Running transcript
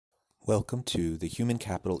Welcome to the Human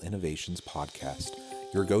Capital Innovations Podcast,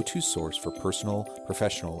 your go-to source for personal,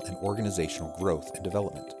 professional, and organizational growth and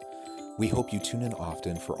development. We hope you tune in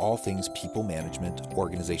often for all things people management,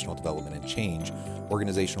 organizational development and change,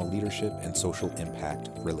 organizational leadership, and social impact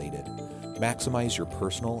related. Maximize your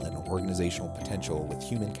personal and organizational potential with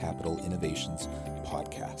Human Capital Innovations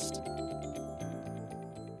Podcast.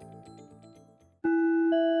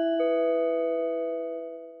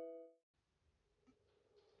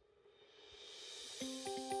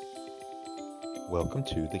 Welcome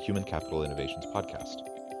to the Human Capital Innovations Podcast.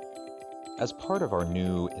 As part of our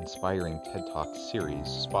new Inspiring TED Talks series,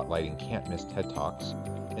 spotlighting can't-miss TED Talks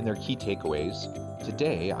and their key takeaways,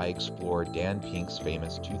 today I explore Dan Pink's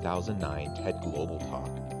famous 2009 TED Global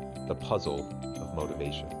Talk, The Puzzle of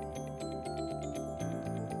Motivation.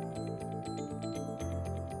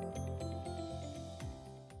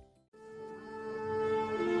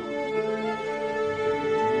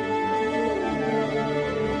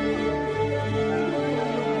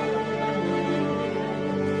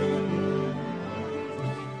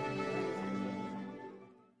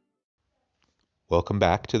 Welcome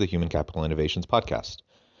back to the Human Capital Innovations Podcast.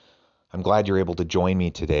 I'm glad you're able to join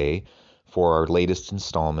me today for our latest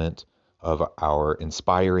installment of our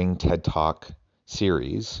Inspiring TED Talk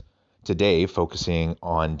series, today focusing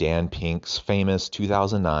on Dan Pink's famous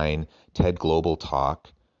 2009 TED Global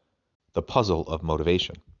Talk, The Puzzle of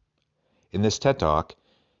Motivation. In this TED Talk,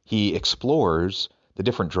 he explores the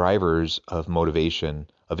different drivers of motivation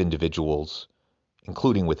of individuals,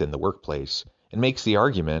 including within the workplace, and makes the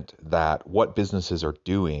argument that what businesses are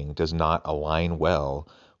doing does not align well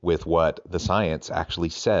with what the science actually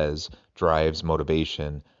says drives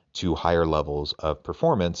motivation to higher levels of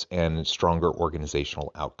performance and stronger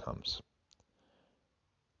organizational outcomes.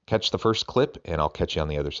 Catch the first clip, and I'll catch you on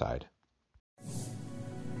the other side.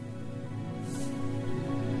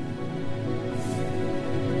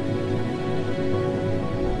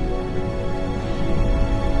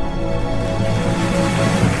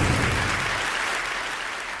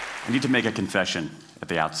 I need to make a confession at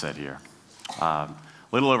the outset here. A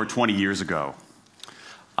little over 20 years ago,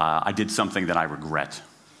 I did something that I regret,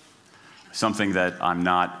 something that I'm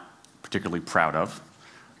not particularly proud of,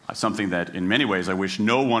 something that in many ways I wish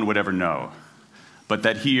no one would ever know, but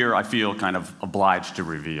that here I feel kind of obliged to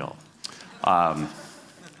reveal. In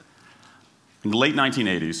the late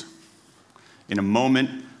 1980s, in a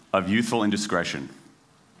moment of youthful indiscretion,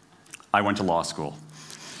 I went to law school.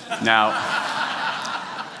 Now,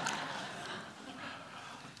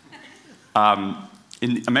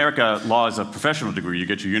 in America, law is a professional degree. You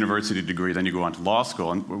get your university degree, then you go on to law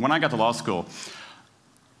school. And when I got to law school,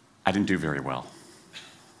 I didn't do very well.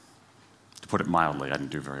 To put it mildly, I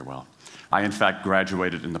didn't do very well. I, in fact,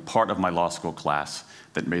 graduated in the part of my law school class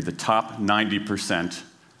that made the top 90%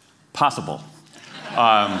 possible.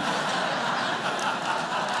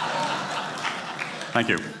 Thank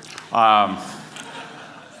you.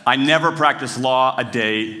 I never practiced law a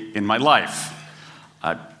day in my life.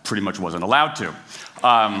 I pretty much wasn't allowed to.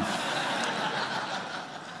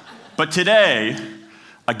 But today,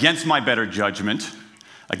 against my better judgment,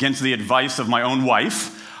 against the advice of my own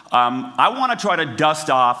wife, I want to try to dust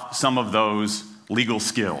off some of those legal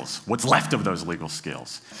skills, what's left of those legal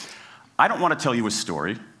skills. I don't want to tell you a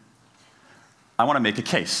story. I want to make a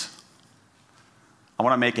case. I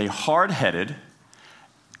want to make a hard-headed,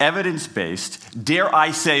 evidence-based, dare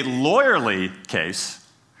I say lawyerly case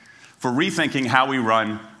for rethinking how we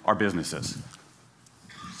run our businesses.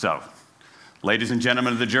 So, ladies and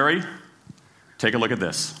gentlemen of the jury, take a look at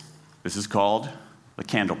this. This is called the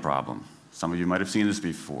candle problem. Some of you might have seen this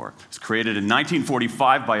before. It was created in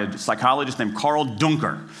 1945 by a psychologist named Carl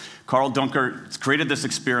Duncker. Carl Duncker created this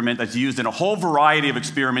experiment that's used in a whole variety of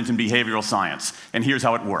experiments in behavioral science. And here's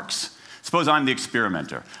how it works. Suppose I'm the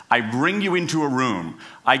experimenter. I bring you into a room.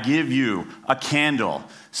 I give you a candle,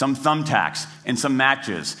 some thumbtacks, and some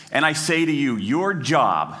matches. And I say to you, your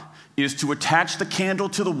job is to attach the candle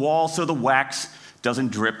to the wall so the wax doesn't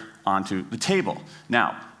drip onto the table.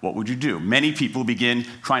 Now, what would you do? Many people begin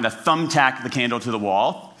trying to thumbtack the candle to the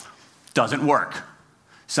wall. Doesn't work.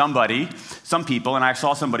 Some people, and I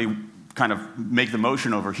saw somebody kind of make the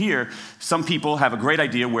motion over here, some people have a great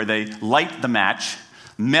idea where they light the match,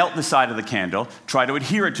 melt the side of the candle, try to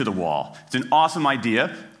adhere it to the wall. It's an awesome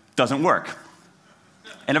idea, doesn't work.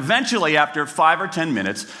 And eventually, after 5 or 10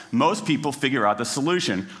 minutes, most people figure out the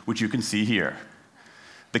solution, which you can see here.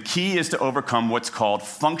 The key is to overcome what's called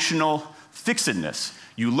functional fixedness.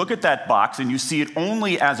 You look at that box and you see it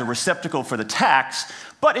only as a receptacle for the tacks,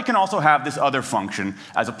 but it can also have this other function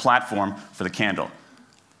as a platform for the candle.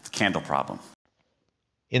 It's a candle problem.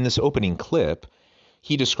 In this opening clip,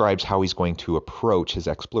 he describes how he's going to approach his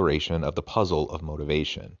exploration of the puzzle of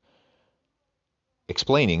motivation,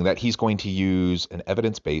 explaining that he's going to use an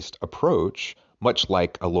evidence-based approach, much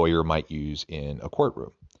like a lawyer might use in a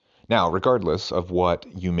courtroom. Now, regardless of what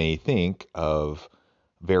you may think of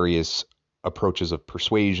various approaches of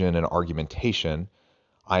persuasion and argumentation,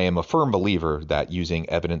 I am a firm believer that using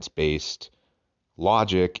evidence-based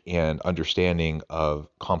logic and understanding of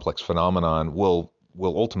complex phenomenon will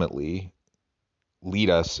ultimately lead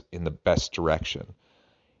us in the best direction.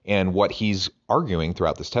 And what he's arguing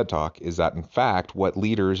throughout this TED Talk is that, in fact, what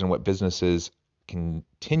leaders and what businesses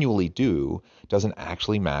continually do doesn't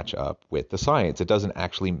actually match up with the science. It doesn't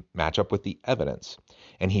actually match up with the evidence.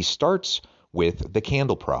 And he starts with the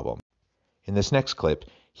candle problem. In this next clip,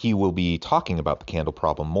 he will be talking about the candle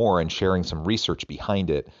problem more and sharing some research behind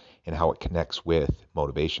it and how it connects with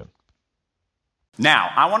motivation.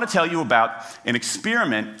 Now, I want to tell you about an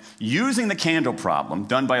experiment using the candle problem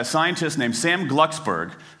done by a scientist named Sam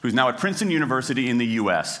Glucksberg, who's now at Princeton University in the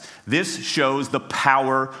US. This shows the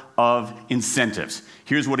power of incentives.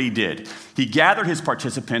 Here's what he did. He gathered his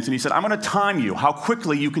participants and he said, I'm going to time you how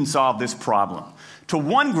quickly you can solve this problem. To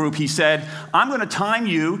one group, he said, I'm going to time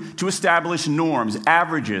you to establish norms,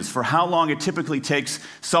 averages, for how long it typically takes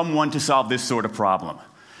someone to solve this sort of problem.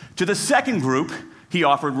 To the second group, he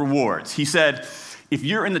offered rewards. He said, if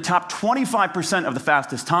you're in the top 25% of the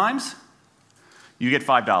fastest times, you get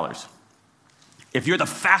 $5. If you're the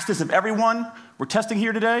fastest of everyone we're testing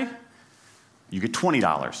here today, you get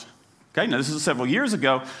 $20. Okay, now this is several years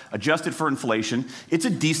ago, adjusted for inflation. It's a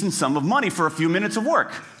decent sum of money for a few minutes of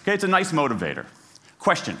work. Okay, it's a nice motivator.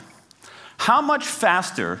 Question, how much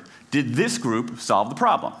faster did this group solve the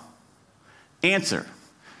problem? Answer,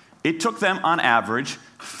 it took them on average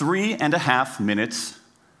 3.5 minutes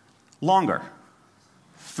longer.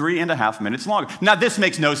 3.5 minutes longer. Now, this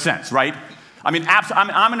makes no sense, right? I mean,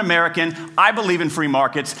 I'm an American. I believe in free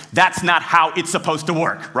markets. That's not how it's supposed to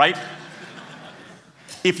work, right?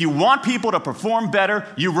 If you want people to perform better,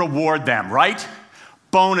 you reward them, right?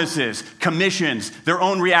 Bonuses, commissions, their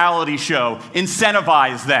own reality show,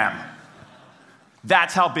 incentivize them.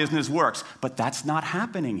 That's how business works. But that's not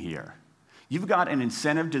happening here. You've got an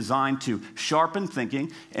incentive designed to sharpen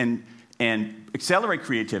thinking and accelerate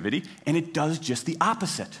creativity, and it does just the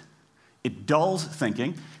opposite. It dulls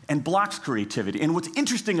thinking and blocks creativity. And what's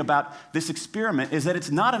interesting about this experiment is that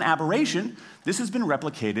it's not an aberration. This has been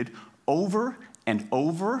replicated over and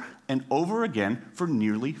over and over again for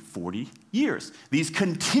nearly 40 years. These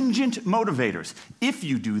contingent motivators. If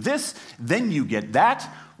you do this, then you get that.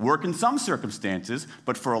 Work in some circumstances,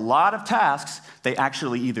 but for a lot of tasks, they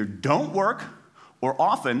actually either don't work or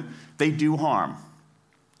often they do harm.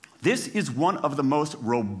 This is one of the most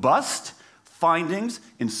robust findings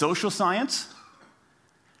in social science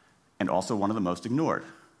and also one of the most ignored.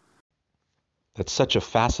 That's such a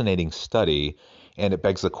fascinating study, and it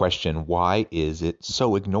begs the question, why is it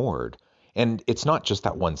so ignored? And it's not just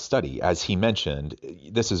that one study. As he mentioned,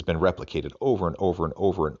 this has been replicated over and over and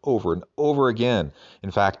over and over and over again.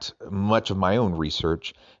 In fact, much of my own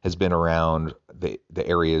research has been around the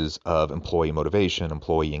areas of employee motivation,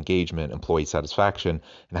 employee engagement, employee satisfaction,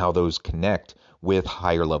 and how those connect with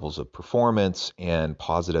higher levels of performance and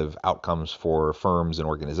positive outcomes for firms and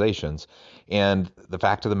organizations. And the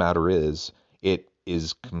fact of the matter is, it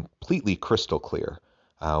is completely crystal clear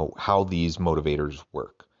how these motivators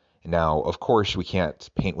work. Now, of course, we can't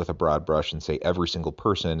paint with a broad brush and say every single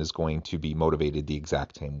person is going to be motivated the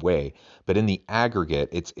exact same way. But in the aggregate,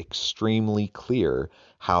 it's extremely clear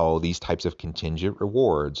how these types of contingent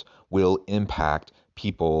rewards will impact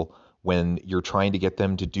people when you're trying to get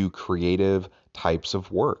them to do creative types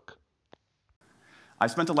of work. I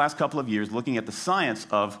spent the last couple of years looking at the science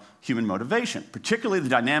of human motivation, particularly the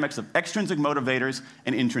dynamics of extrinsic motivators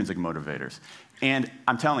and intrinsic motivators. And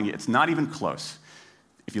I'm telling you, it's not even close.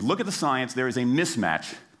 If you look at the science, there is a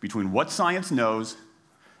mismatch between what science knows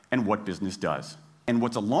and what business does. And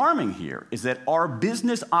what's alarming here is that our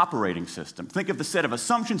business operating system, think of the set of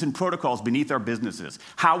assumptions and protocols beneath our businesses,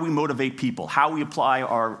 how we motivate people, how we apply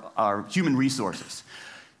our human resources.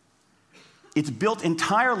 It's built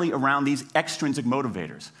entirely around these extrinsic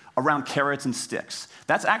motivators, around carrots and sticks.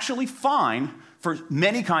 That's actually fine for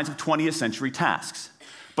many kinds of 20th century tasks.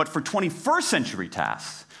 But for 21st century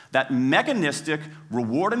tasks, that mechanistic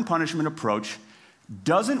reward and punishment approach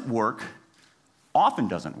doesn't work, often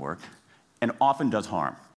doesn't work, and often does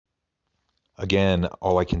harm. Again,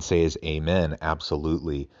 all I can say is amen,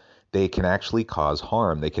 absolutely. they can actually cause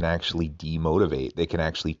harm. They can actually demotivate. They can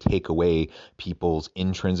actually take away people's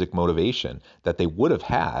intrinsic motivation that they would have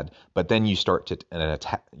had, but then you start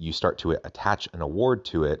to attach an award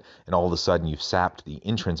to it, and all of a sudden you've sapped the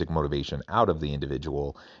intrinsic motivation out of the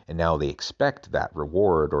individual, and now they expect that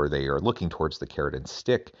reward, or they are looking towards the carrot and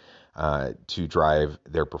stick to drive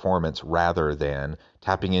their performance rather than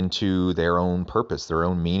tapping into their own purpose, their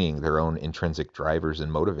own meaning, their own intrinsic drivers and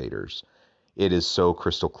motivators. It is so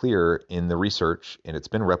crystal clear in the research, and it's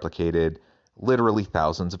been replicated literally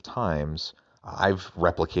thousands of times. I've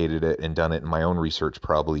replicated it and done it in my own research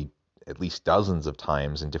probably at least dozens of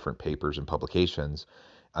times in different papers and publications.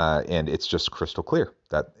 And it's just crystal clear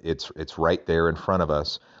that it's right there in front of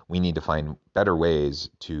us. We need to find better ways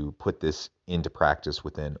to put this into practice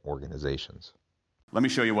within organizations. Let me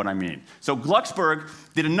show you what I mean. So Glucksberg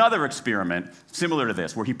did another experiment similar to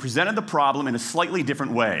this, where he presented the problem in a slightly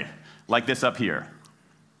different way, like this up here.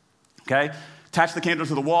 Okay? Attach the candle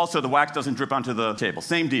to the wall so the wax doesn't drip onto the table.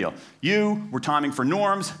 Same deal. You were timing for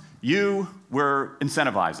norms. You were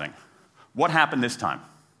incentivizing. What happened this time?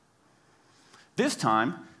 This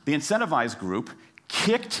time, the incentivized group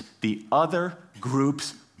kicked the other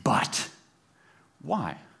group's butt.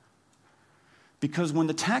 Why? Because when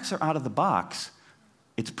the tacks are out of the box,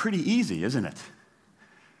 it's pretty easy, isn't it?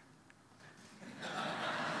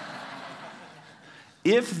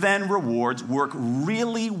 If-then rewards work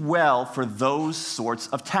really well for those sorts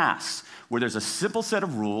of tasks, where there's a simple set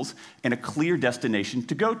of rules and a clear destination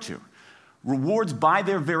to go to. Rewards, by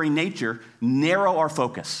their very nature, narrow our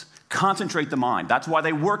focus, concentrate the mind. That's why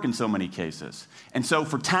they work in so many cases. And so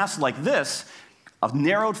for tasks like this, a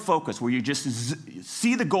narrowed focus where you just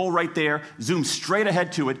see the goal right there, zoom straight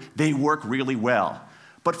ahead to it, they work really well.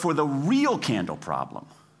 But for the real candle problem,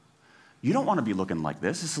 you don't want to be looking like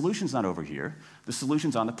this. The solution's not over here. The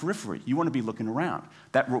solution's on the periphery. You want to be looking around.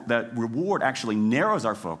 That reward actually narrows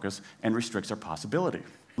our focus and restricts our possibility.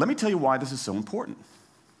 Let me tell you why this is so important.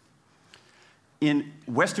 In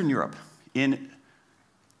Western Europe, in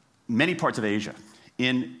many parts of Asia,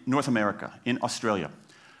 in North America, in Australia,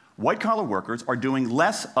 white-collar workers are doing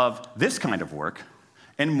less of this kind of work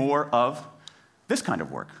and more of this kind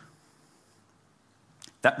of work.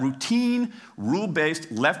 That routine,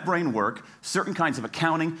 rule-based, left-brain work, certain kinds of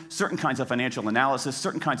accounting, certain kinds of financial analysis,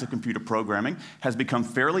 certain kinds of computer programming has become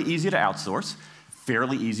fairly easy to outsource,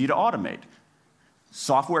 fairly easy to automate.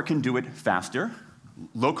 Software can do it faster.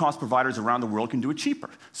 Low-cost providers around the world can do it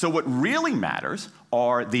cheaper. So what really matters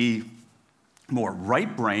are the more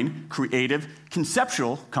right-brain, creative,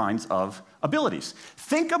 conceptual kinds of abilities.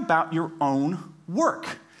 Think about your own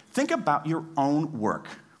work. Think about your own work.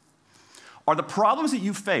 Are the problems that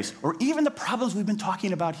you face, or even the problems we've been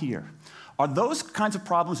talking about here, are those kinds of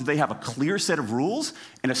problems, do they have a clear set of rules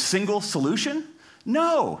and a single solution?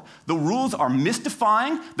 No. The rules are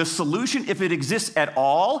mystifying. The solution, if it exists at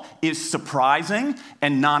all, is surprising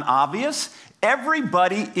and non-obvious.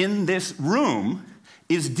 Everybody in this room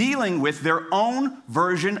is dealing with their own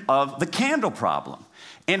version of the candle problem.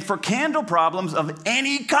 And for candle problems of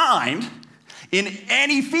any kind, in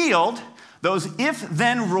any field, those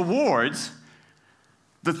if-then rewards,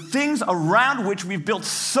 the things around which we've built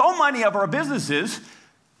so many of our businesses,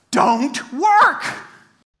 don't work.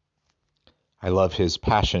 I love his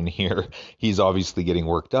passion here. He's obviously getting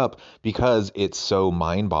worked up because it's so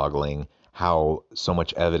mind-boggling how so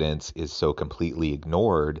much evidence is so completely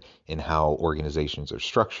ignored in how organizations are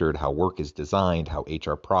structured, how work is designed, how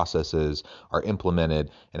HR processes are implemented,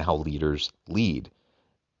 and how leaders lead.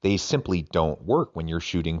 They simply don't work when you're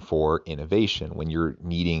shooting for innovation, when you're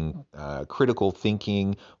needing critical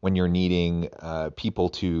thinking, when you're needing people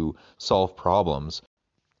to solve problems.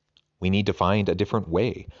 We need to find a different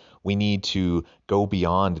way. We need to go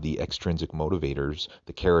beyond the extrinsic motivators,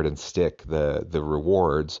 the carrot and stick, the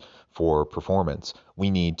rewards for performance. We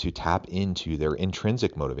need to tap into their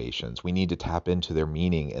intrinsic motivations. We need to tap into their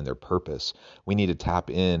meaning and their purpose. We need to tap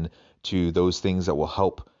into those things that will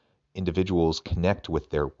help individuals connect with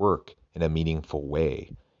their work in a meaningful way.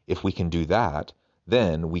 If we can do that,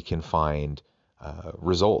 then we can find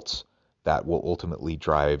results that will ultimately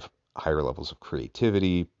drive higher levels of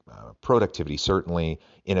creativity, productivity certainly,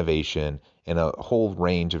 innovation, and a whole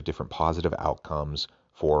range of different positive outcomes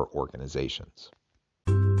for organizations.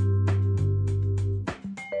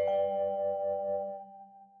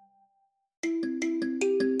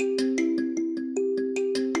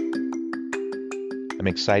 I'm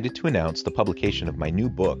excited to announce the publication of my new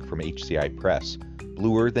book from HCI Press,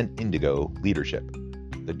 Bluer Than Indigo Leadership: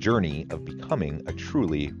 The Journey of Becoming a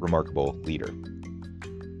Truly Remarkable Leader.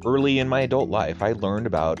 Early in my adult life, I learned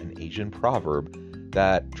about an Asian proverb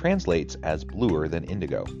that translates as bluer than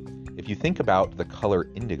indigo. If you think about the color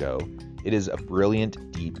indigo, it is a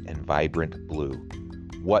brilliant, deep, and vibrant blue,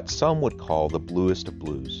 what some would call the bluest of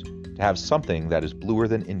blues. To have something that is bluer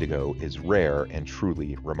than indigo is rare and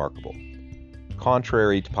truly remarkable.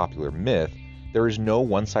 Contrary to popular myth, there is no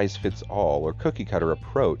one-size-fits-all or cookie-cutter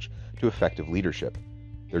approach to effective leadership.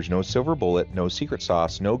 There's no silver bullet, no secret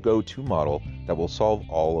sauce, no go-to model that will solve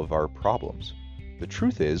all of our problems. The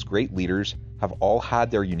truth is, great leaders have all had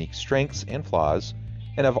their unique strengths and flaws,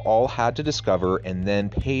 and have all had to discover and then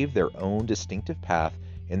pave their own distinctive path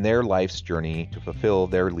in their life's journey to fulfill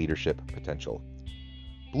their leadership potential.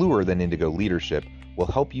 Bluer than indigo leadership will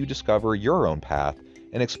help you discover your own path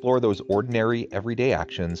and explore those ordinary, everyday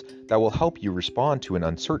actions that will help you respond to an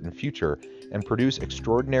uncertain future and produce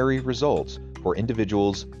extraordinary results for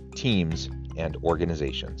individuals, teams, and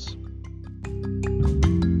organizations.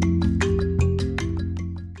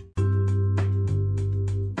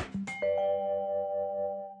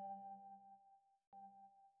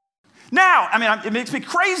 Now, it makes me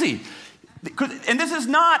crazy. And this is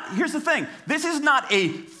not, here's the thing, this is not a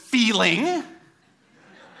feeling.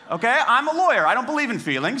 Okay, I'm a lawyer. I don't believe in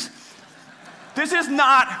feelings. This is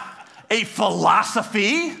not a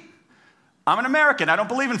philosophy. I'm an American. I don't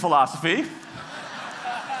believe in philosophy.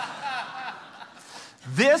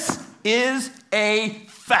 This is a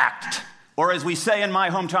fact, or as we say in my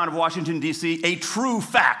hometown of Washington, D.C., a true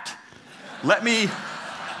fact. Let me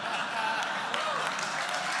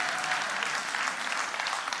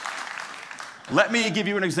give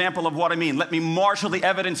you an example of what I mean. Let me marshal the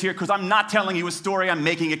evidence here, because I'm not telling you a story. I'm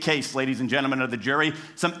making a case, ladies and gentlemen of the jury.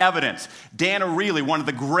 Some evidence. Dan Ariely, one of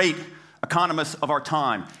the great economists of our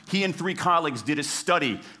time, he and 3 colleagues did a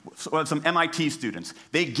study of some MIT students.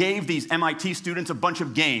 They gave these MIT students a bunch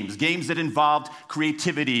of games that involved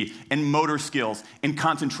creativity and motor skills and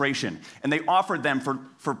concentration. And they offered them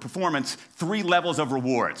for performance 3 levels of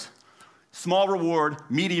rewards. Small reward,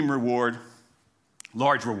 medium reward,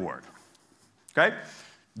 large reward. Okay?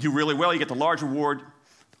 Do really well, you get the large reward,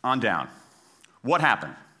 on down. What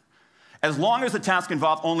happened? As long as the task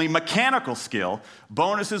involved only mechanical skill,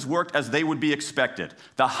 bonuses worked as they would be expected.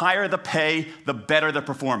 The higher the pay, the better the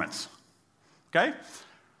performance. Okay?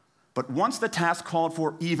 But once the task called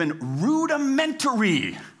for even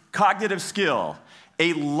rudimentary cognitive skill,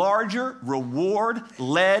 a larger reward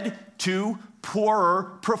led to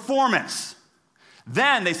poorer performance.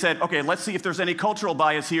 Then they said, okay, let's see if there's any cultural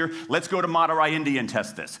bias here. Let's go to Madurai, India and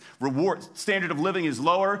test this. Standard of living is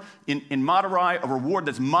lower. In Madurai, a reward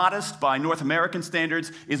that's modest by North American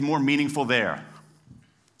standards is more meaningful there.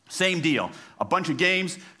 Same deal. A bunch of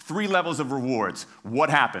games, 3 levels of rewards.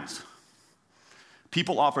 What happens?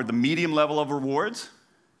 People offered the medium level of rewards,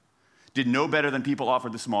 did no better than people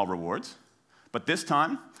offered the small rewards. But this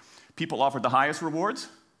time, people offered the highest rewards.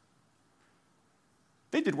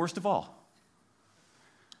 They did worst of all.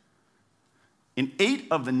 In 8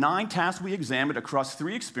 of the 9 tasks we examined across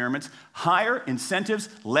 3 experiments, higher incentives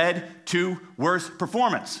led to worse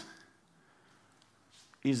performance.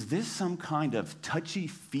 Is this some kind of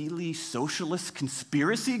touchy-feely socialist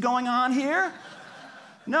conspiracy going on here?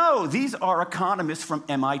 No, these are economists from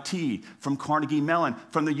MIT, from Carnegie Mellon,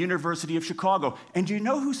 from the University of Chicago. And do you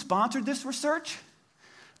know who sponsored this research?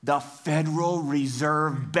 The Federal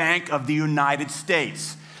Reserve Bank of the United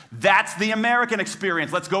States. That's the American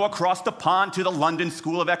experience. Let's go across the pond to the London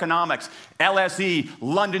School of Economics. LSE,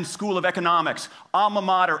 London School of Economics, alma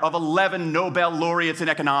mater of 11 Nobel laureates in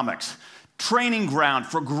economics. Training ground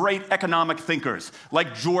for great economic thinkers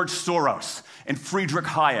like George Soros and Friedrich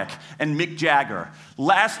Hayek and Mick Jagger.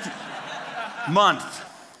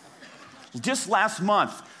 Just last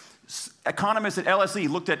month, economists at LSE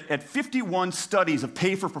looked at 51 studies of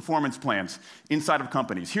pay-for-performance plans inside of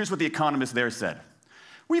companies. Here's what the economists there said.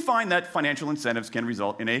 We find that financial incentives can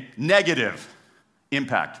result in a negative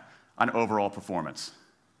impact on overall performance.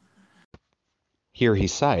 Here he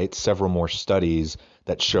cites several more studies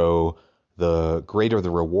that show the greater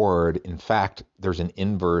the reward, in fact, there's an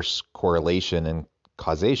inverse correlation and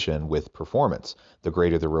causation with performance. The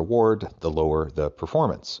greater the reward, the lower the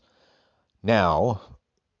performance. Now,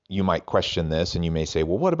 you might question this and you may say,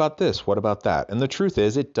 well, what about this? What about that? And the truth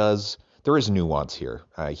is, there is nuance here.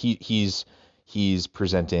 He's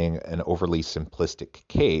presenting an overly simplistic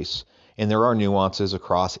case, and there are nuances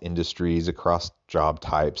across industries, across job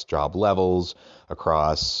types, job levels,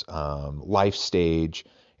 across life stage,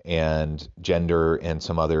 and gender, and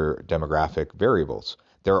some other demographic variables.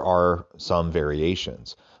 There are some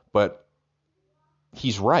variations, but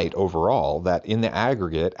he's right overall that in the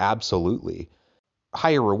aggregate, absolutely,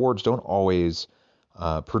 higher rewards don't always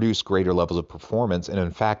produce greater levels of performance, and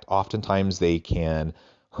in fact, oftentimes they can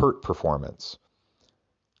hurt performance.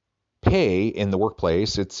 pay in the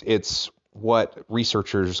workplace, it's what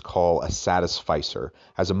researchers call a satisficer.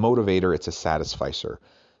 As a motivator, it's a satisficer.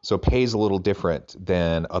 So pay is a little different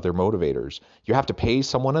than other motivators. You have to pay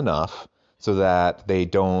someone enough so that they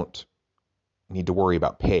don't need to worry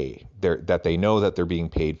about pay. That they know that they're being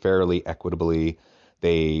paid fairly, equitably.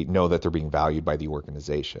 They know that they're being valued by the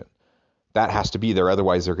organization. That has to be there,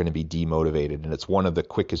 otherwise they're going to be demotivated. And it's one of the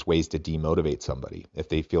quickest ways to demotivate somebody if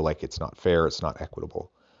they feel like it's not fair, it's not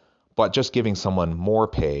equitable. But just giving someone more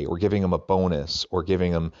pay or giving them a bonus or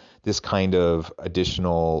giving them this kind of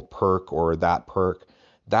additional perk or that perk,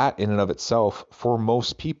 that in and of itself, for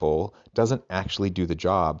most people, doesn't actually do the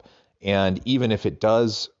job. And even if it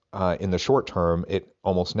does in the short term, it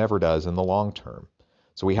almost never does in the long term.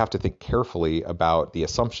 So we have to think carefully about the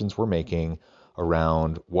assumptions we're making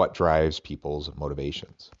around what drives people's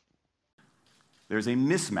motivations. There's a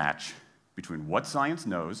mismatch between what science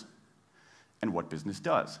knows and what business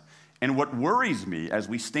does. And what worries me as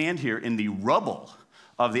we stand here in the rubble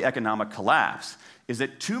of the economic collapse is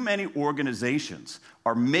that too many organizations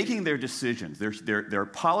are making their decisions, their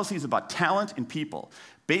policies about talent and people,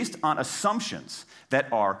 based on assumptions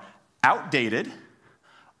that are outdated,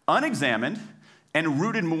 unexamined, and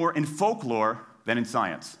rooted more in folklore than in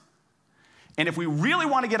science. And if we really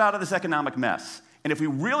want to get out of this economic mess, and if we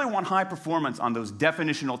really want high performance on those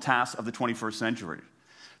definitional tasks of the 21st century,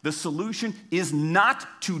 the solution is not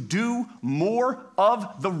to do more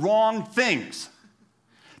of the wrong things,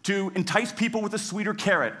 to entice people with a sweeter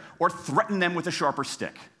carrot or threaten them with a sharper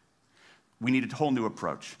stick. We need a whole new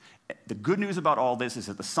approach. The good news about all this is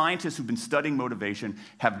that the scientists who've been studying motivation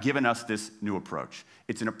have given us this new approach.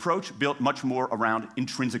 It's an approach built much more around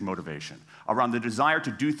intrinsic motivation, around the desire to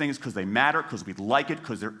do things because they matter, because we like it,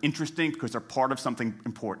 because they're interesting, because they're part of something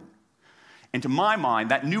important. And to my mind,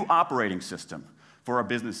 that new operating system for our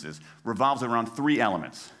businesses revolves around three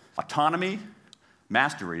elements: autonomy,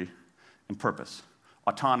 mastery, and purpose.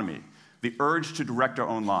 Autonomy, the urge to direct our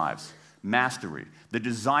own lives. Mastery, the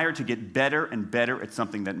desire to get better and better at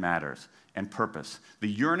something that matters. And purpose, the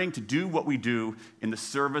yearning to do what we do in the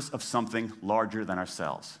service of something larger than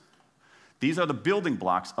ourselves. These are the building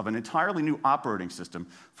blocks of an entirely new operating system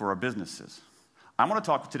for our businesses. I want to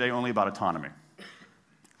talk today only about autonomy.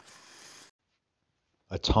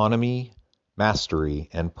 Autonomy, mastery,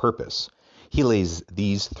 and purpose. He lays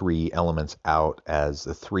these three elements out as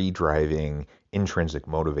the three driving intrinsic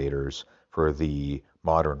motivators for the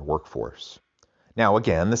modern workforce. Now,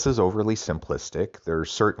 again, this is overly simplistic. There's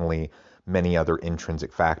certainly many other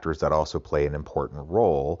intrinsic factors that also play an important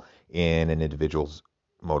role in an individual's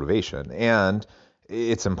motivation. And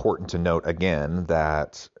it's important to note, again,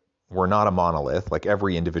 that we're not a monolith. Like,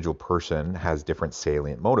 every individual person has different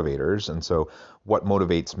salient motivators. And so what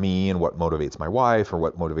motivates me and what motivates my wife or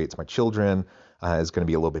what motivates my children is going to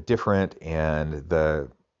be a little bit different. And the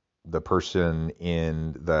person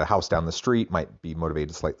in the house down the street might be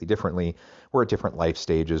motivated slightly differently. We're at different life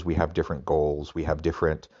stages. We have different goals. We have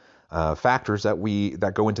different factors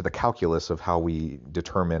that go into the calculus of how we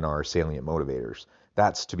determine our salient motivators.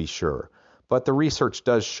 That's to be sure. But the research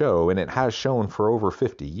does show, and it has shown for over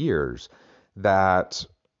 50 years, that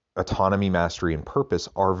autonomy, mastery, and purpose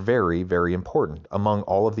are very, very important. Among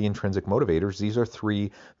all of the intrinsic motivators, these are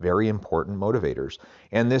three very important motivators.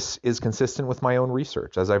 And this is consistent with my own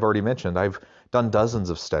research. As I've already mentioned, I've done dozens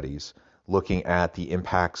of studies looking at the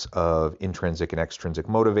impacts of intrinsic and extrinsic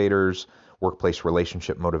motivators, workplace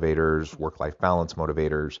relationship motivators, work-life balance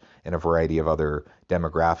motivators, and a variety of other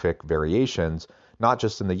demographic variations, not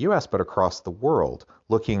just in the US, but across the world,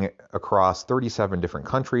 looking across 37 different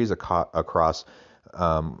countries, across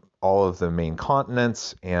all of the main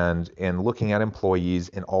continents, and looking at employees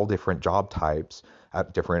in all different job types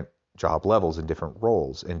at different job levels and different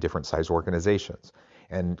roles in different size organizations.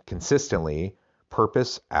 And consistently,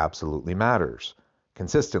 purpose absolutely matters.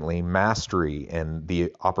 Consistently, mastery and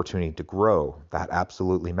the opportunity to grow, that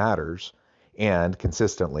absolutely matters. And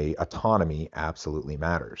consistently, autonomy absolutely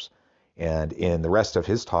matters. And in the rest of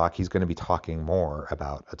his talk, he's going to be talking more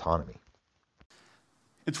about autonomy.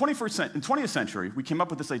 In 20th century, we came up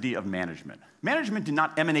with this idea of management. Management did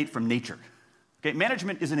not emanate from nature. Okay?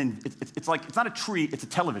 Management is it's not a tree, it's a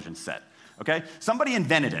television set. Okay? Somebody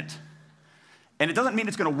invented it. And it doesn't mean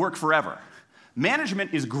it's going to work forever.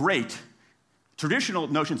 Management is great. Traditional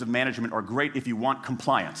notions of management are great if you want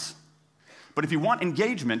compliance. But if you want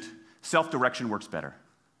engagement, self-direction works better.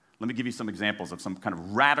 Let me give you some examples of some kind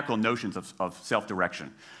of radical notions of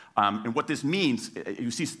self-direction. And what this means,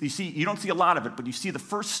 you don't see a lot of it, but you see the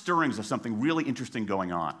first stirrings of something really interesting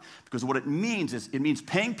going on. Because what it means is, it means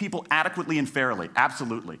paying people adequately and fairly,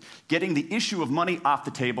 absolutely. Getting the issue of money off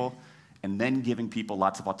the table and then giving people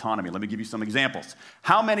lots of autonomy. Let me give you some examples.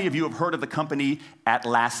 How many of you have heard of the company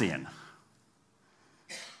Atlassian?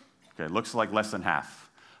 Okay, looks like less than half.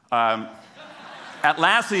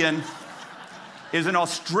 Atlassian is an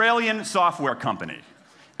Australian software company,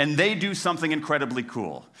 and they do something incredibly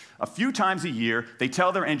cool. A few times a year, they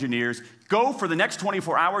tell their engineers, go for the next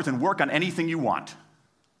 24 hours and work on anything you want.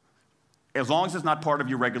 As long as it's not part of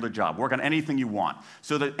your regular job, work on anything you want.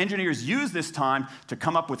 So the engineers use this time to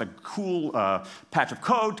come up with a cool patch of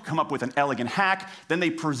code, to come up with an elegant hack. Then they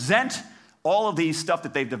present all of these stuff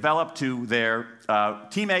that they've developed to their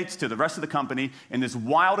teammates, to the rest of the company, in this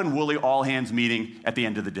wild and woolly all-hands meeting at the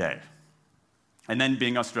end of the day. And then,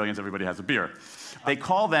 being Australians, everybody has a beer. They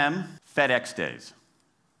call them FedEx days.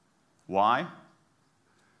 Why?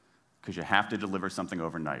 Because you have to deliver something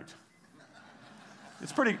overnight.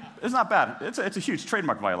 It's not bad. It's a huge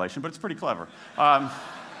trademark violation, but it's pretty clever.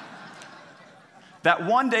 That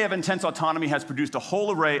one day of intense autonomy has produced a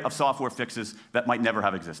whole array of software fixes that might never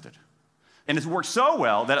have existed. And it's worked so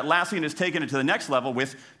well that Atlassian has taken it to the next level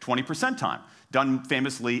with 20% time, done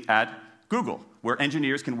famously at Google, where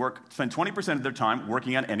engineers can spend 20% of their time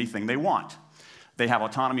working on anything they want. They have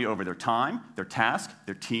autonomy over their time, their task,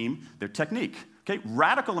 their team, their technique. Okay?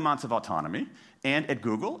 Radical amounts of autonomy. And at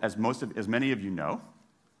Google, as many of you know,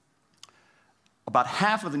 about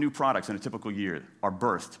half of the new products in a typical year are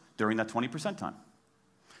birthed during that 20% time.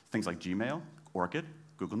 Things like Gmail, Orchid,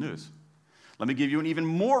 Google News. Let me give you an even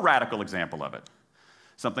more radical example of it.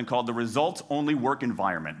 Something called the results-only work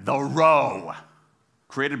environment, the ROW,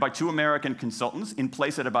 created by 2 American consultants in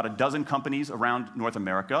place at about a dozen companies around North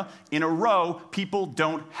America. In a ROW, people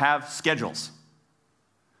don't have schedules.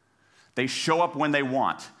 They show up when they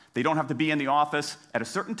want. They don't have to be in the office at a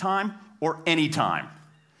certain time or any time.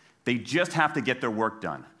 They just have to get their work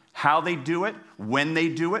done. How they do it, when they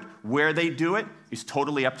do it, where they do it, is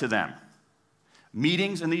totally up to them.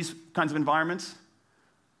 Meetings in these kinds of environments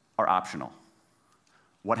are optional.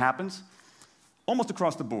 What happens? Almost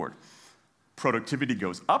across the board. Productivity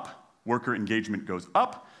goes up, worker engagement goes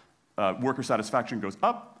up, worker satisfaction goes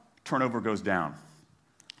up, turnover goes down.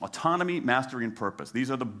 Autonomy, mastery, and purpose.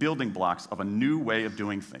 These are the building blocks of a new way of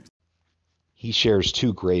doing things. He shares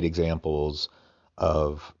 2 great examples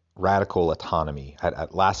of radical autonomy at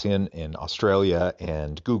Atlassian in Australia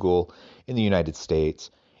and Google in the United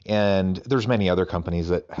States. And there's many other companies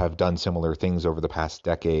that have done similar things over the past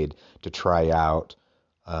decade to try out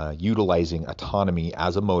utilizing autonomy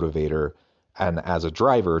as a motivator and as a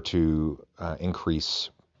driver to increase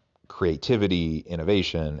creativity,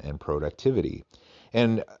 innovation, and productivity.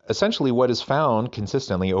 And essentially what is found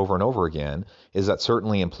consistently over and over again is that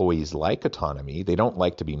certainly employees like autonomy. They don't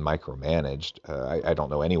like to be micromanaged. I don't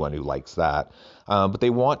know anyone who likes that. But they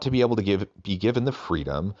want to be able to be given the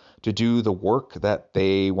freedom to do the work that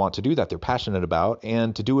they want to do, that they're passionate about,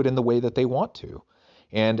 and to do it in the way that they want to.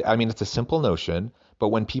 And I mean, it's a simple notion, but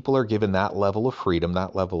when people are given that level of freedom,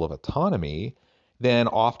 that level of autonomy, then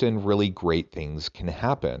often really great things can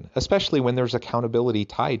happen, especially when there's accountability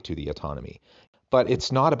tied to the autonomy. But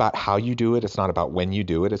it's not about how you do it. It's not about when you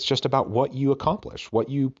do it. It's just about what you accomplish, what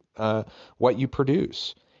you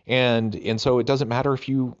produce. And so it doesn't matter if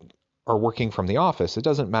you are working from the office. It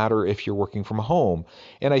doesn't matter if you're working from home.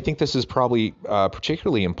 And I think this is probably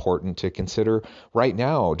particularly important to consider right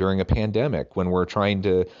now during a pandemic when we're trying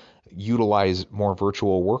to utilize more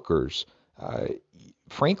virtual workers.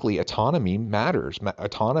 Frankly, autonomy matters.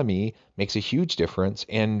 Autonomy makes a huge difference,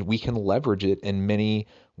 and we can leverage it in many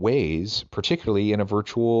ways, particularly in a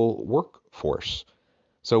virtual workforce.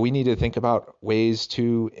 So we need to think about ways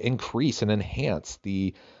to increase and enhance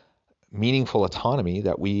the meaningful autonomy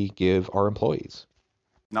that we give our employees.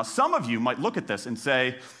 Now, some of you might look at this and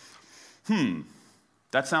say,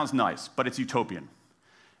 that sounds nice, but it's utopian.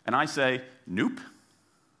 And I say, nope,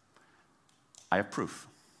 I have proof.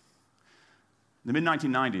 In the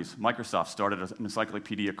mid-1990s, Microsoft started an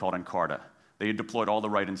encyclopedia called Encarta. They had deployed all the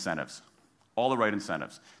right incentives. All the right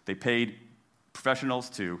incentives. They paid professionals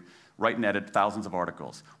to write and edit thousands of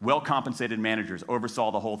articles. Well-compensated managers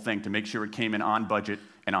oversaw the whole thing to make sure it came in on budget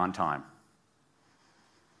and on time.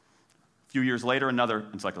 A few years later, another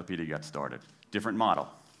encyclopedia got started. Different model,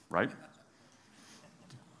 right?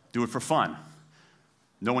 Do it for fun.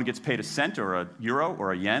 No one gets paid a cent or a euro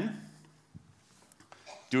or a yen.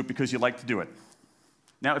 Do it because you like to do it.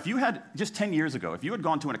 Now, if you had, just 10 years ago, if you had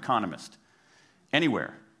gone to an economist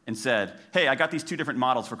anywhere and said, hey, I got these 2 different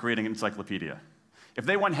models for creating an encyclopedia, if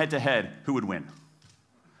they went head-to-head, who would win?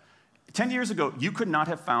 10 years ago, you could not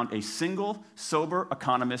have found a single sober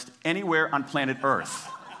economist anywhere on planet Earth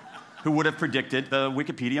who would have predicted the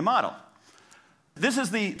Wikipedia model. This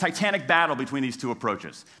is the titanic battle between these two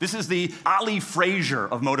approaches. This is the Ali Frazier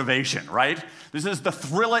of motivation, right? This is the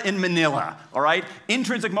thriller in Manila, all right?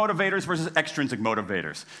 Intrinsic motivators versus extrinsic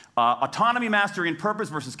motivators. Autonomy, mastery, and purpose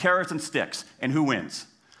versus carrots and sticks. And who wins?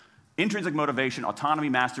 Intrinsic motivation, autonomy,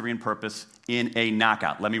 mastery, and purpose in a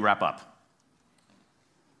knockout. Let me wrap up.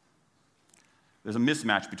 There's a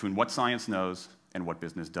mismatch between what science knows and what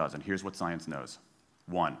business does. And here's what science knows.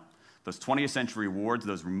 1, those 20th century rewards,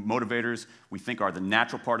 those motivators we think are the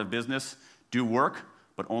natural part of business, do work,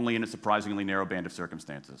 but only in a surprisingly narrow band of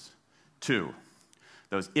circumstances. 2,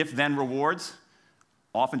 those if-then rewards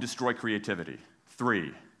often destroy creativity.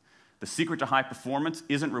 3, the secret to high performance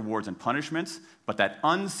isn't rewards and punishments, but that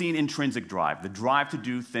unseen intrinsic drive, the drive to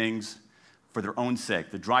do things for their own sake,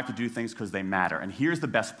 the drive to do things because they matter. And here's the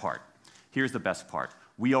best part. Here's the best part.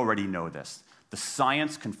 We already know this. The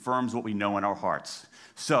science confirms what we know in our hearts.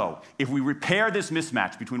 So, if we repair this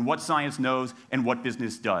mismatch between what science knows and what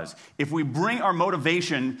business does, if we bring our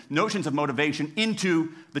notions of motivation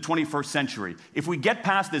into the 21st century, if we get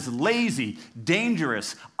past this lazy,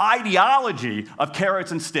 dangerous ideology of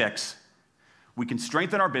carrots and sticks, we can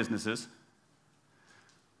strengthen our businesses,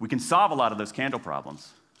 we can solve a lot of those candle problems,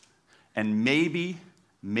 and maybe,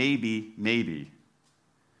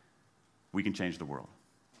 we can change the world.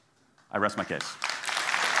 I rest my case.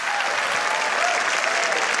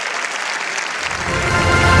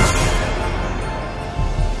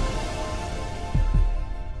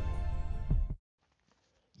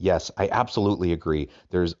 Yes, I absolutely agree.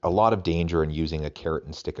 There's a lot of danger in using a carrot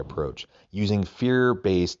and stick approach, using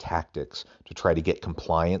fear-based tactics to try to get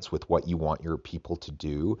compliance with what you want your people to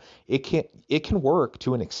do. It can work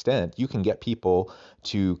to an extent. You can get people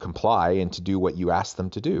to comply and to do what you ask them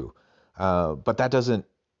to do. But that doesn't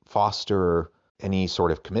foster any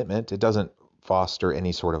sort of commitment. It doesn't foster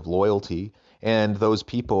any sort of loyalty. And those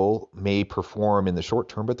people may perform in the short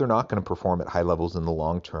term, but they're not going to perform at high levels in the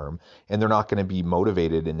long term. And they're not going to be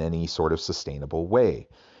motivated in any sort of sustainable way.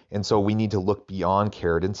 And so we need to look beyond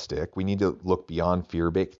carrot and stick. We need to look beyond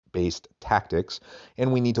fear-based tactics.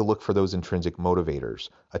 And we need to look for those intrinsic motivators.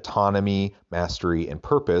 Autonomy, mastery, and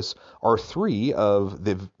purpose are 3 of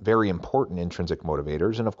the very important intrinsic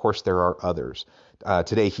motivators. And of course, there are others.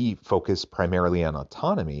 Today, he focused primarily on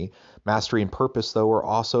autonomy. Mastery and purpose, though, are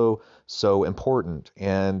also so important.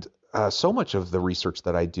 And so much of the research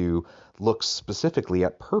that I do looks specifically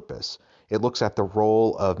at purpose. It looks at the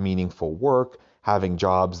role of meaningful work, having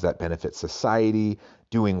jobs that benefit society,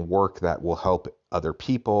 doing work that will help other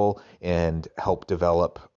people and help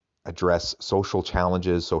address social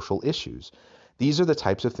challenges, social issues. These are the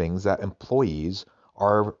types of things that employees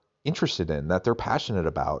are interested in, that they're passionate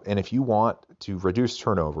about. And if you want to reduce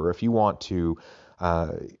turnover, if you want to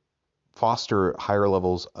foster higher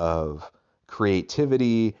levels of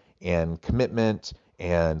creativity and commitment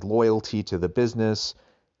and loyalty to the business,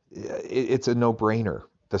 it's a no-brainer.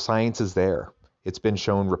 The science is there. It's been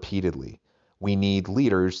shown repeatedly. We need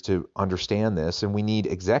leaders to understand this, and we need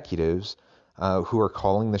executives who are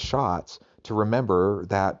calling the shots to remember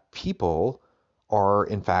that people are,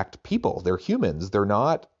 in fact, people. They're humans. They're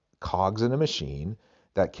not cogs in a machine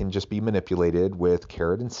that can just be manipulated with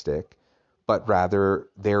carrot and stick, but rather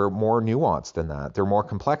they're more nuanced than that. They're more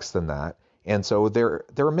complex than that. And so they're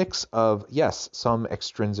a mix of, yes, some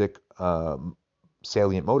extrinsic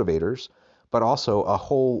salient motivators, but also a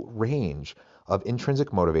whole range of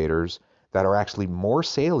intrinsic motivators that are actually more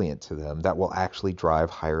salient to them, that will actually drive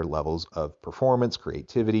higher levels of performance,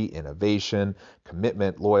 creativity, innovation,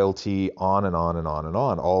 commitment, loyalty, on and on and on and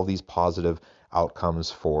on, all these positive outcomes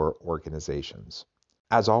for organizations.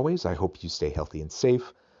 As always, I hope you stay healthy and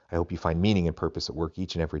safe. I hope you find meaning and purpose at work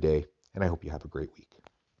each and every day, and I hope you have a great week.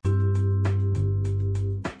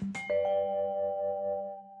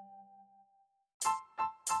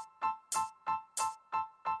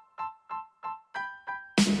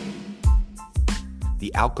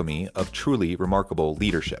 The alchemy of truly remarkable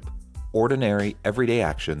leadership. Ordinary, everyday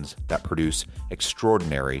actions that produce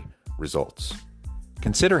extraordinary results.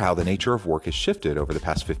 Consider how the nature of work has shifted over the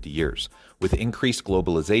past 50 years. With increased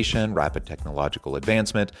globalization, rapid technological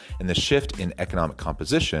advancement, and the shift in economic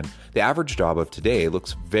composition, the average job of today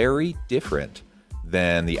looks very different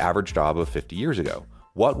than the average job of 50 years ago.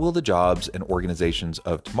 What will the jobs and organizations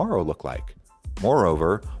of tomorrow look like?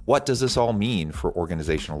 Moreover, what does this all mean for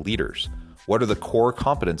organizational leaders? What are the core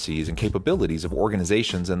competencies and capabilities of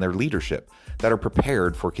organizations and their leadership that are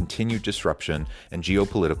prepared for continued disruption and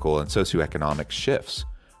geopolitical and socioeconomic shifts?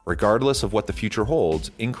 Regardless of what the future holds,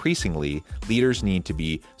 increasingly, leaders need to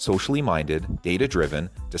be socially minded, data-driven,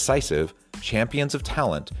 decisive, champions of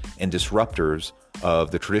talent, and disruptors of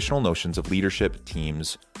the traditional notions of leadership,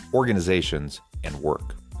 teams, organizations, and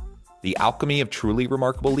work. The Alchemy of Truly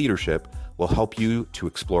Remarkable Leadership will help you to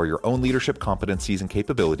explore your own leadership competencies and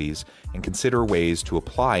capabilities and consider ways to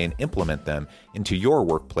apply and implement them into your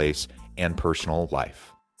workplace and personal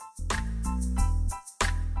life.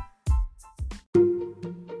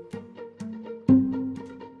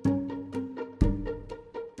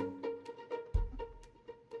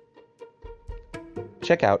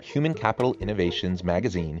 Check out Human Capital Innovations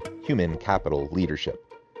magazine, Human Capital Leadership.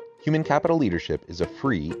 Human Capital Leadership is a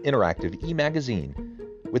free, interactive e-magazine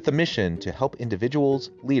with the mission to help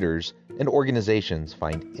individuals, leaders, and organizations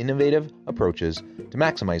find innovative approaches to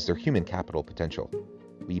maximize their human capital potential.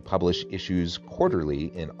 We publish issues quarterly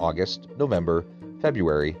in August, November,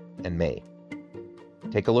 February, and May.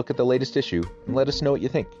 Take a look at the latest issue and let us know what you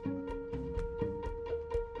think.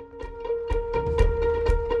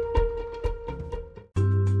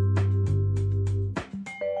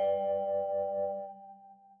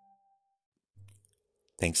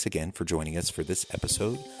 Thanks again for joining us for this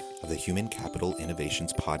episode of the Human Capital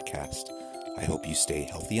Innovations Podcast. I hope you stay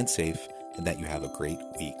healthy and safe and that you have a great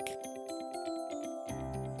week.